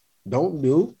leaders don't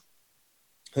do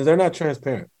is they're not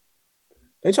transparent.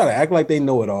 They try to act like they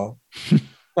know it all.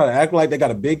 Try to act like they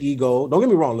got a big ego. Don't get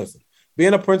me wrong. Listen,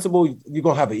 being a principal, you're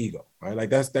going to have an ego, right?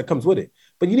 That comes with it.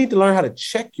 But you need to learn how to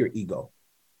check your ego,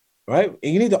 right?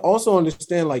 And you need to also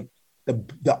understand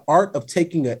the art of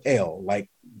taking an L,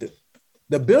 the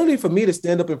ability for me to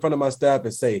stand up in front of my staff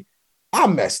and say, I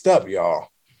messed up, y'all.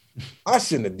 I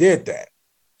shouldn't have did that.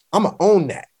 I'm going to own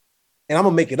that. And I'm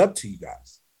going to make it up to you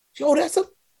guys. Yo,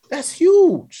 that's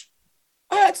huge.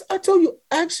 I told you,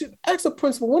 ask a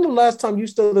principal, when the last time you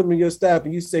stood up in your staff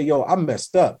and you say, yo, I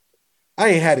messed up. I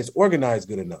ain't had this organized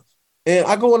good enough. And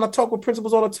I go and I talk with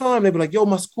principals all the time. They be like, yo,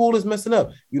 my school is messing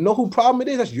up. You know who problem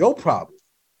it is? That's your problem.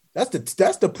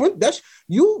 That's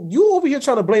you over here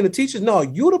trying to blame the teachers. No,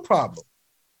 you the problem.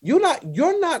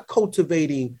 you're not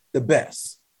cultivating the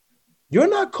best. You're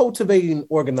not cultivating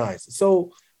organizers.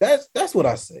 So that's what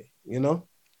I say,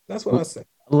 That's what I say.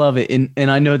 Love it.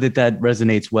 And I know that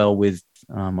resonates well with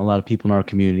a lot of people in our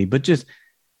community, but just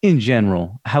in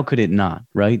general, how could it not,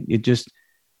 right?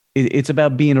 It's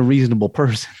about being a reasonable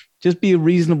person. Just be a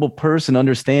reasonable person,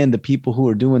 understand the people who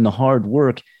are doing the hard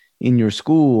work in your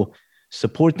school,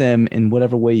 support them in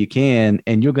whatever way you can,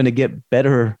 and you're going to get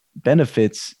better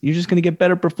benefits. You're just going to get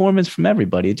better performance from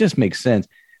everybody. It just makes sense.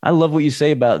 I love what you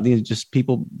say about these, just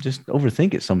people just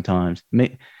overthink it sometimes.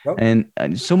 Yep. And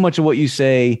so much of what you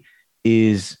say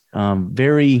is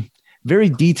very, very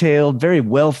detailed, very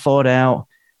well thought out,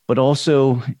 but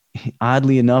also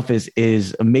oddly enough,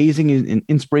 as amazing and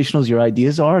inspirational as your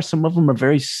ideas are, some of them are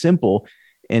very simple,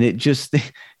 and it just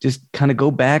kind of go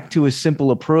back to a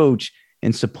simple approach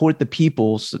and support the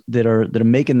people that are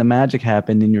making the magic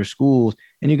happen in your schools,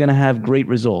 and you're going to have great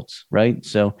results, right?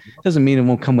 So it doesn't mean it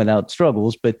won't come without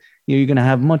struggles, but you're going to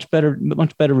have much better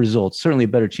results. Certainly a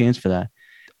better chance for that.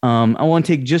 I want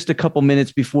to take just a couple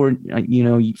minutes before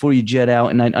you jet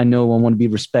out, and I know I want to be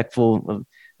respectful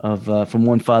of from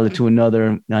one father to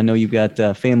another. I know you've got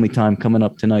family time coming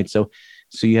up tonight, so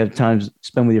you have time to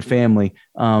spend with your family.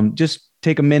 Just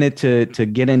take a minute to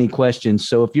get any questions.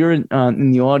 So if you're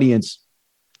in the audience,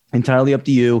 entirely up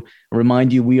to you. I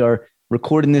remind you, we are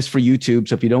recording this for YouTube,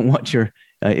 so if you don't want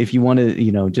if you want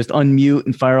to, just unmute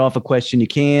and fire off a question, you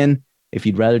can. If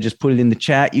you'd rather just put it in the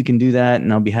chat, you can do that,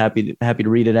 and I'll be happy to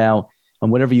read it out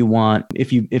on whatever you want.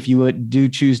 If you do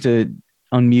choose to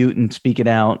unmute and speak it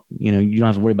out, you don't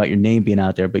have to worry about your name being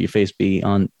out there, but your face be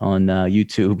on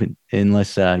YouTube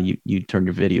unless you turn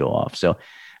your video off. So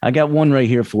I got one right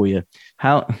here for you.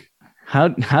 How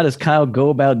does Kyle go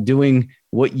about doing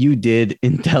what you did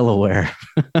in Delaware?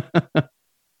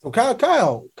 So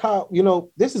Kyle,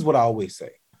 this is what I always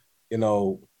say.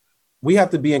 We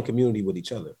have to be in community with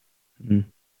each other,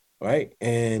 right?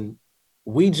 And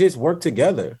we just work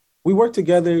together. We work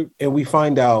together and we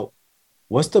find out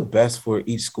what's the best for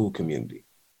each school community,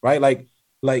 right?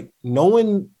 Like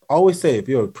knowing, I always say, if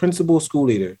you're a principal school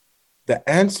leader, the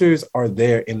answers are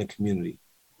there in the community.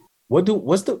 What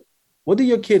do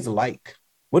your kids like?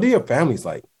 What do your families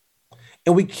like?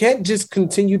 And we can't just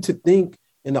continue to think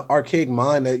in the archaic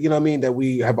mind that, that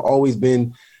we have always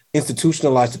been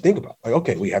institutionalized to think about. Like,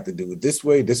 okay, we have to do it this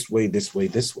way, this way, this way,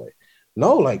 this way.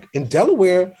 No, like in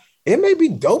Delaware, it may be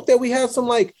dope that we have some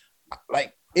like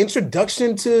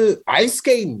introduction to ice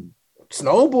skating,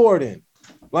 snowboarding.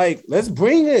 Like, let's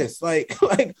bring this. Like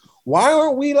why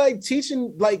aren't we like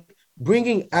teaching, like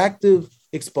bringing active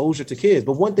exposure to kids?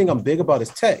 But one thing I'm big about is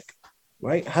tech,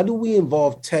 right? How do we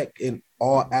involve tech in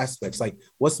all aspects? Like,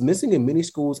 what's missing in many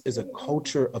schools is a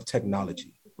culture of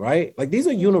technology, right? Like, these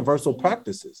are universal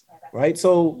practices, right?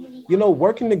 So,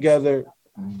 working together,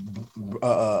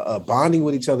 bonding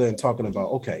with each other and talking about,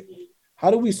 okay,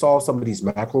 how do we solve some of these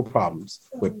macro problems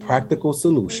with practical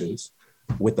solutions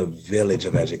with a village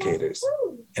of educators?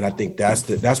 And I think that's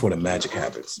where the magic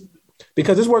happens,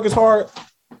 because this work is hard,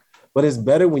 but it's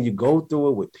better when you go through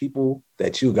it with people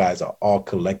that you guys are all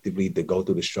collectively to go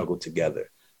through the struggle together.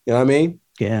 You know what I mean?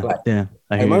 Yeah. Like, yeah.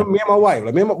 Me and my wife,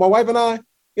 my wife and I,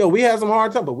 we had some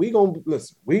hard time, but we going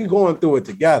through it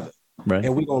together. Right.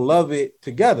 And we going to love it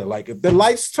together. Like, if the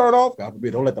lights turn off, God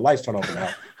forbid, don't let the lights turn off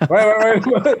now. right.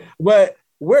 But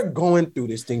we're going through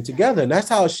this thing together. And that's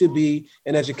how it should be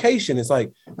in education. It's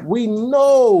like, we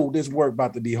know this work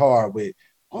about to be hard with,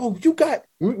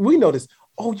 we know this.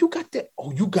 Oh, you got that.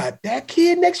 Oh, you got that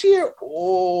kid next year.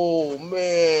 Oh,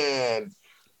 man.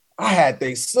 I had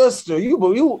their sister.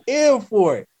 You in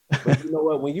for it. But you know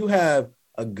what? When you have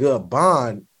a good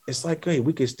bond, it's like, hey,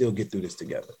 we can still get through this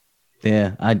together.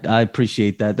 Yeah, I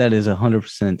appreciate that. That is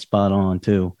 100% spot on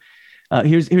too.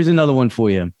 Here's another one for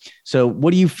you. So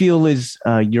what do you feel is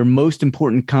your most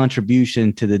important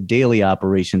contribution to the daily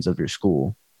operations of your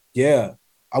school? Yeah,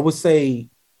 I would say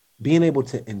being able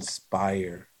to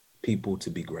inspire people to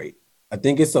be great. I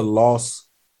think it's a loss.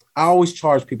 I always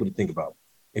charge people to think about,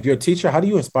 if you're a teacher, how do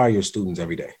you inspire your students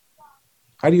every day?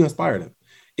 How do you inspire them?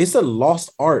 It's a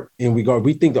lost art in regard.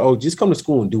 We think that, just come to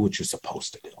school and do what you're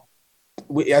supposed to do.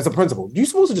 As a principal, you're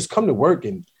supposed to just come to work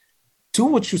and do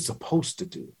what you're supposed to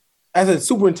do. As a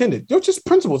superintendent, you're just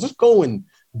principals. Just go and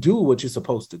do what you're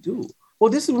supposed to do. Well,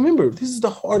 this is the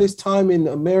hardest time in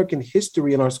American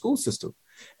history in our school system.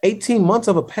 18 months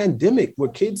of a pandemic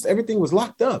where everything was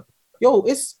locked up.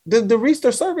 It's the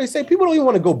research survey say people don't even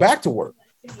want to go back to work.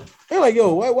 They're like,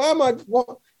 why am I?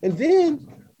 And then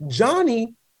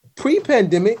Johnny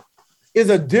pre-pandemic is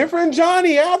a different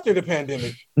Johnny after the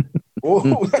pandemic.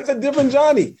 That's a different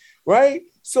Johnny, right?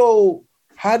 So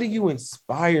how do you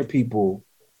inspire people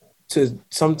to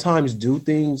sometimes do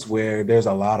things where there's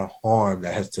a lot of harm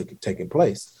that has taken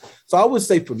place? So I would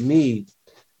say for me,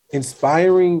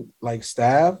 inspiring like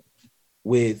staff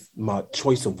with my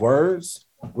choice of words,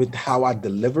 with how I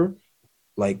deliver,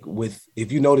 like with,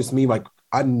 if you notice me, like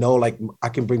I know like I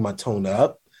can bring my tone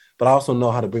up, but I also know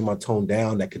how to bring my tone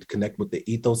down that could connect with the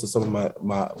ethos of some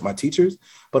of my teachers.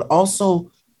 But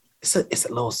also it's a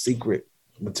little secret.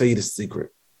 I'm gonna tell you the secret: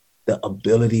 the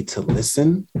ability to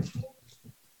listen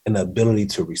and the ability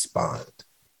to respond,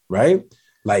 right?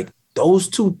 Like those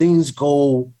two things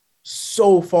go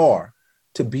so far.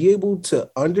 To be able to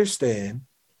understand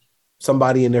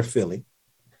somebody in their feeling,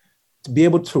 to be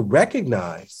able to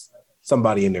recognize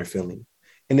somebody in their feeling,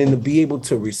 and then to be able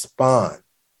to respond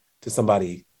to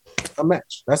somebody a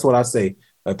match. That's what I say,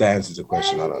 if that answers the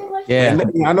question. I don't know. Yeah.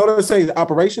 And I know they say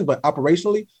operations, but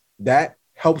operationally, that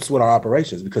helps with our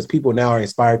operations because people now are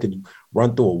inspired to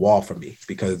run through a wall for me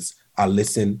because I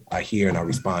listen, I hear, and I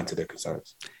respond to their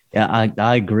concerns. Yeah,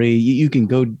 I agree. You can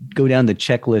go down the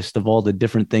checklist of all the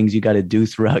different things you got to do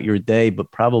throughout your day,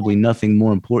 but probably nothing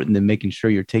more important than making sure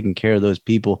you're taking care of those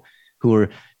people who are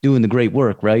doing the great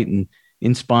work, right? And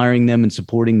inspiring them and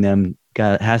supporting them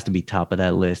has to be top of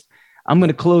that list. I'm going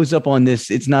to close up on this.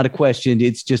 It's not a question.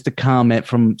 It's just a comment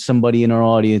from somebody in our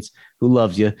audience who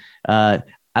loves you. I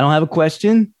don't have a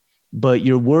question, but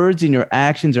your words and your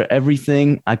actions are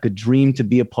everything I could dream to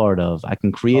be a part of. I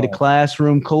can create a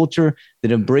classroom culture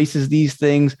that embraces these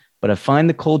things, but I find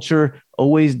the culture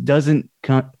always doesn't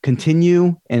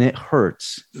continue and it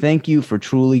hurts. Thank you for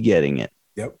truly getting it.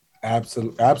 Yep,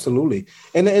 absolutely.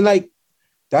 And like,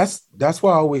 that's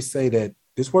why I always say that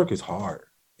this work is hard.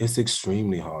 It's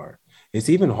extremely hard. It's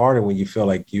even harder when you feel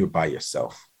like you're by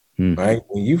yourself, right?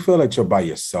 When you feel like you're by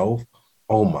yourself,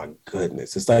 oh my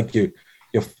goodness. It's like you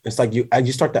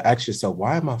start to ask yourself,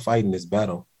 why am I fighting this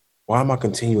battle? Why am I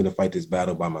continuing to fight this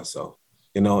battle by myself?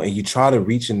 And you try to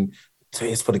reach and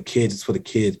say it's for the kids,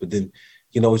 but then,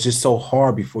 it's just so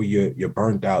hard before you're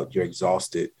burnt out, you're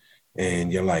exhausted,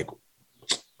 and you're like,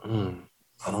 I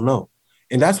don't know.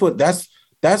 And that's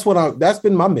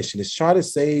been my mission, is try to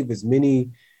save as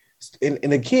many.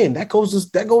 And again, that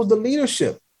goes to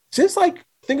leadership. Just like,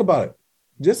 think about it.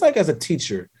 Just like as a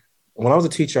teacher, when I was a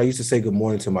teacher, I used to say good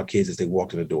morning to my kids as they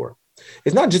walked in the door.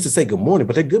 It's not just to say good morning,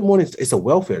 but that good morning, it's a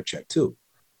welfare check too.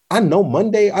 I know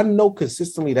Monday,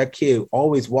 consistently that kid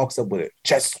always walks up with it,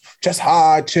 chest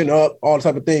high, chin up, all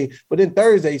type of thing. But then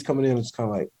Thursday he's coming in and it's kind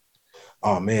of like,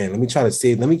 oh man, let me try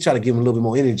to give him a little bit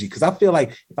more energy. Cause I feel like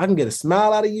if I can get a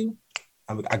smile out of you,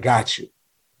 I got you.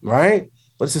 Right.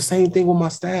 But it's the same thing with my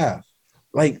staff.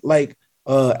 Like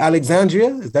Alexandria,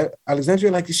 is that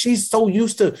Alexandria? Like she's so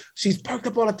used to, she's perked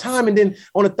up all the time. And then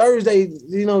on a Thursday,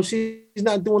 she's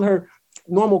not doing her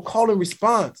normal call and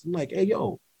response. I'm like, hey,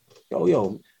 yo,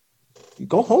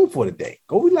 go home for the day.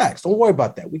 Go relax. Don't worry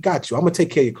about that. We got you. I'm going to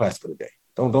take care of your class for the day.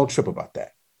 Don't trip about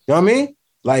that. You know what I mean?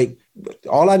 Like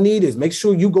all I need is make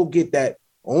sure you go get that.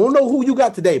 I don't know who you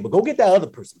got today, but go get that other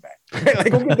person back.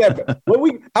 Like go get that back.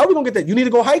 How are we going to get that? You need to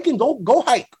go hiking? Go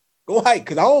hike. Go hike.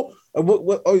 Cause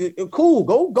cool.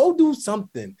 Go do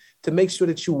something to make sure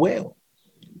that you're well.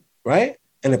 Right.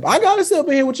 And if I got to sit up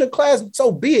in here with your class,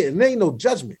 so be it. And there ain't no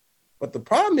judgment. But the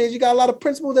problem is you got a lot of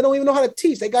principals that don't even know how to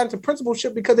teach. They got into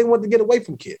principalship because they want to get away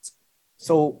from kids.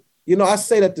 So, I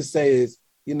say that to say is,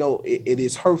 it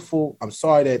is hurtful. I'm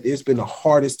sorry that it's been the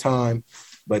hardest time,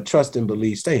 but trust and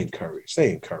believe, stay encouraged.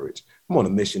 I'm on a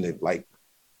mission to like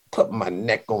put my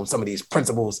neck on some of these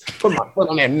principals, put my foot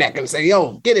on their neck and say,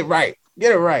 yo, get it right.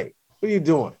 What are you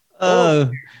doing?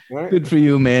 Right? Good for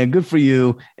you, man. Good for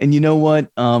you. And you know what?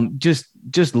 Just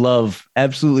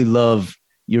absolutely love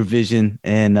your vision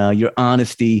and your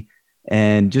honesty,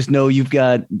 and just know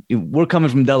we're coming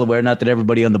from Delaware. Not that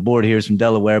everybody on the board here is from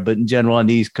Delaware, but in general on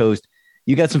the East Coast,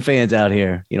 you got some fans out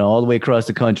here, all the way across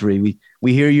the country.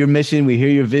 We hear your mission, we hear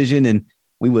your vision, and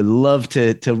we would love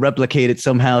to replicate it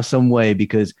somehow, some way,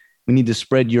 because we need to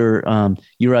spread your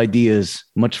ideas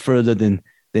much further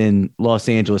than Los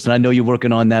Angeles. And I know you're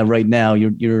working on that right now.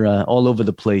 You're all over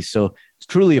the place. So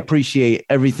truly appreciate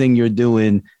everything you're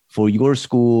doing for your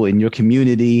school and your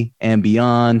community and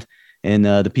beyond. And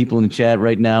the people in the chat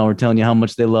right now are telling you how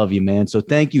much they love you, man. So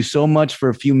thank you so much for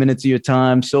a few minutes of your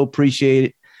time. So appreciate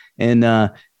it. And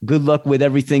good luck with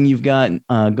everything you've got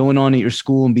going on at your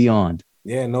school and beyond.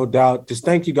 Yeah, no doubt. Just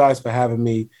thank you guys for having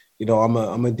me. I'm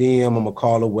a DM. I'm a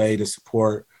call away to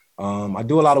support. I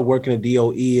do a lot of work in the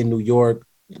DOE in New York,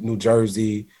 New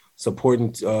Jersey,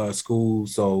 supporting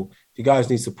schools. So if you guys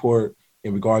need support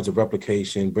in regards to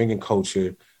replication, bringing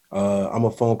culture, I'm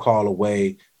a phone call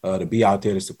away to be out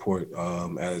there to support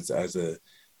as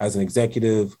as an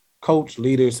executive coach,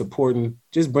 leader, supporting,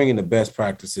 just bringing the best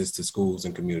practices to schools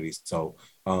and communities. So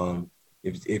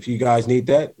if you guys need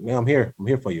that, man, I'm here. I'm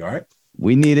here for you. All right.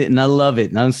 We need it, and I love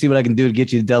it. And I'll see what I can do to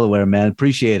get you to Delaware, man.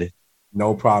 Appreciate it.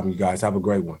 No problem, you guys. Have a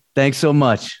great one. Thanks so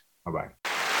much. All right.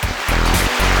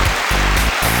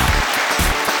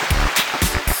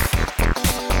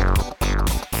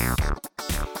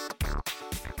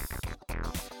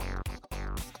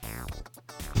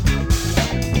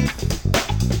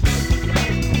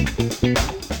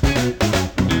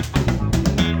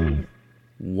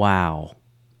 Wow.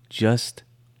 Just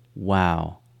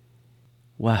wow.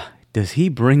 Wow. Does he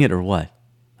bring it or what?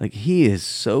 Like, he is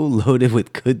so loaded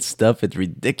with good stuff, it's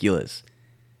ridiculous.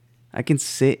 I can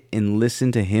sit and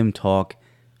listen to him talk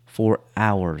for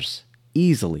hours,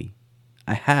 easily.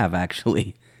 I have,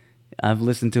 actually. I've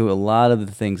listened to a lot of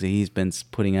the things that he's been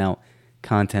putting out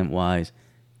content-wise.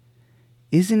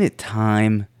 Isn't it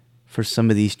time for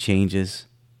some of these changes?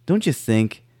 Don't you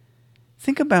think?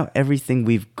 Think about everything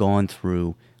we've gone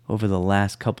through over the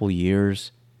last couple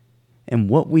years and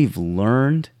what we've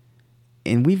learned.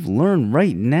 And we've learned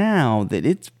right now that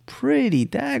it's pretty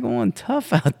daggone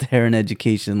tough out there in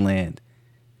education land.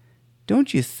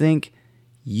 Don't you think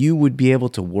you would be able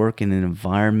to work in an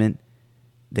environment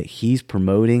that he's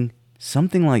promoting?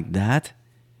 Something like that,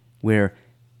 where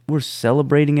we're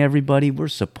celebrating everybody, we're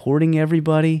supporting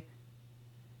everybody.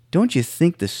 Don't you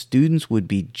think the students would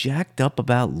be jacked up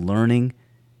about learning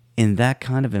in that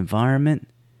kind of environment?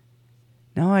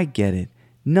 Now I get it.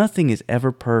 Nothing is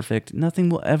ever perfect. Nothing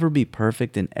will ever be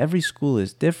perfect, and every school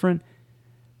is different.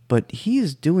 But he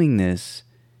is doing this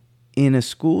in a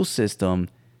school system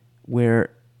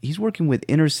where he's working with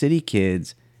inner city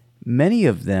kids. Many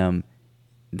of them,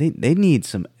 they need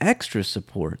some extra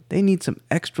support. They need some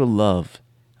extra love.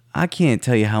 I can't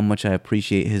tell you how much I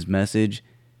appreciate his message.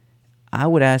 I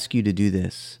would ask you to do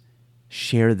this.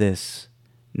 Share this.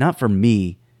 Not for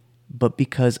me, but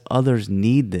because others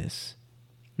need this.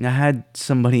 I had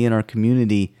somebody in our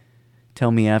community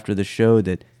tell me after the show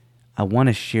that I want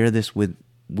to share this with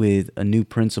a new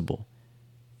principal.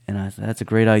 And I thought, that's a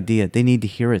great idea. They need to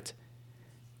hear it.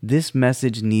 This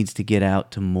message needs to get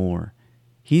out to more.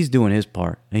 He's doing his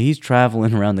part. And he's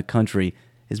traveling around the country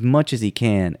as much as he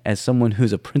can. As someone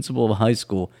who's a principal of a high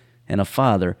school and a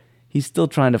father, he's still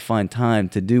trying to find time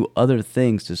to do other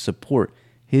things to support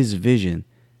his vision.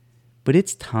 But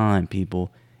it's time,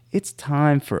 people. It's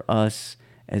time for us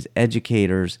as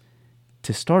educators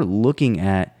to start looking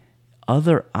at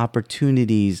other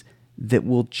opportunities that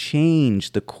will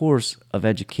change the course of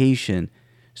education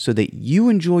so that you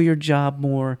enjoy your job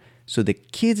more, so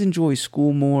that kids enjoy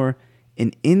school more,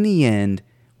 and in the end,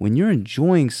 when you're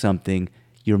enjoying something,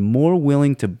 you're more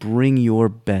willing to bring your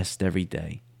best every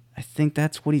day. I think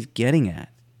that's what he's getting at.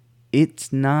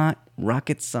 It's not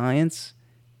rocket science.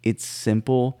 It's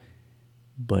simple,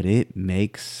 but it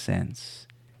makes sense.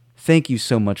 Thank you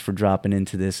so much for dropping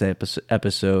into this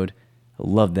episode. I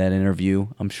love that interview.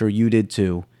 I'm sure you did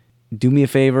too. Do me a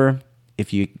favor,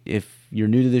 if you're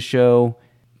new to the show,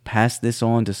 pass this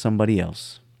on to somebody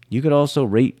else. You could also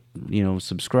rate,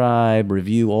 subscribe,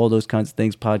 review, all those kinds of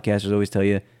things podcasters always tell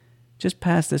you. Just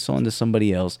pass this on to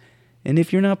somebody else. And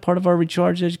if you're not part of our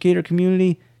Recharged Educator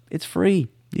community, it's free.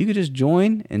 You could just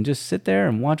join and just sit there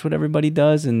and watch what everybody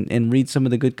does and read some of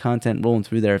the good content rolling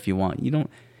through there if you want.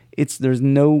 There's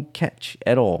no catch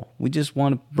at all. We just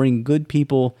want to bring good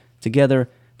people together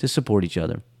to support each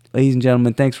other. Ladies and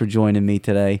gentlemen, thanks for joining me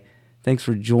today. Thanks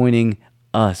for joining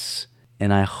us.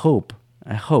 And I hope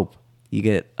you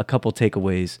get a couple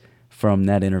takeaways from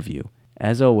that interview.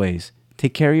 As always,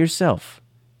 take care of yourself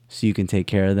so you can take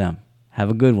care of them. Have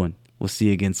a good one. We'll see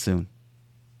you again soon.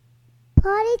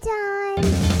 Party time!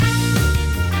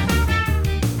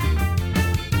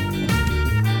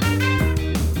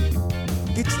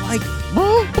 It's like,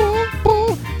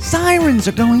 sirens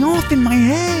are going off in my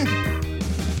head.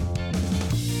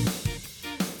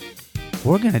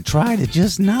 We're going to try to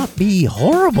just not be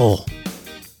horrible.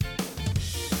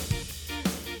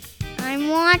 I'm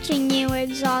watching you,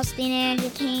 exhausting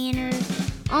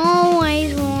educators.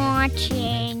 Always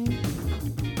watching.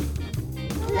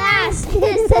 Class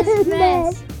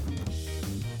dismissed.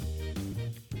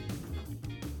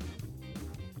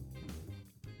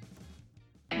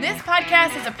 This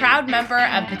podcast is a proud member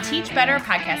of the Teach Better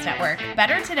Podcast Network.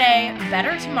 Better today,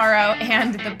 better tomorrow,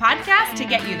 and the podcast to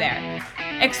get you there.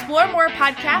 Explore more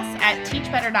podcasts at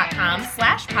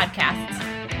teachbetter.com/podcasts,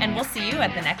 and we'll see you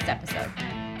at the next episode.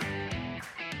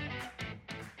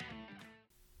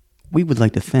 We would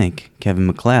like to thank Kevin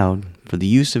MacLeod for the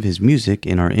use of his music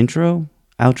in our intro,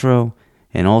 outro,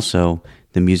 and also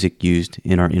the music used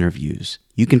in our interviews.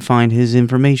 You can find his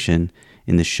information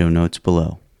in the show notes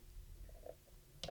below.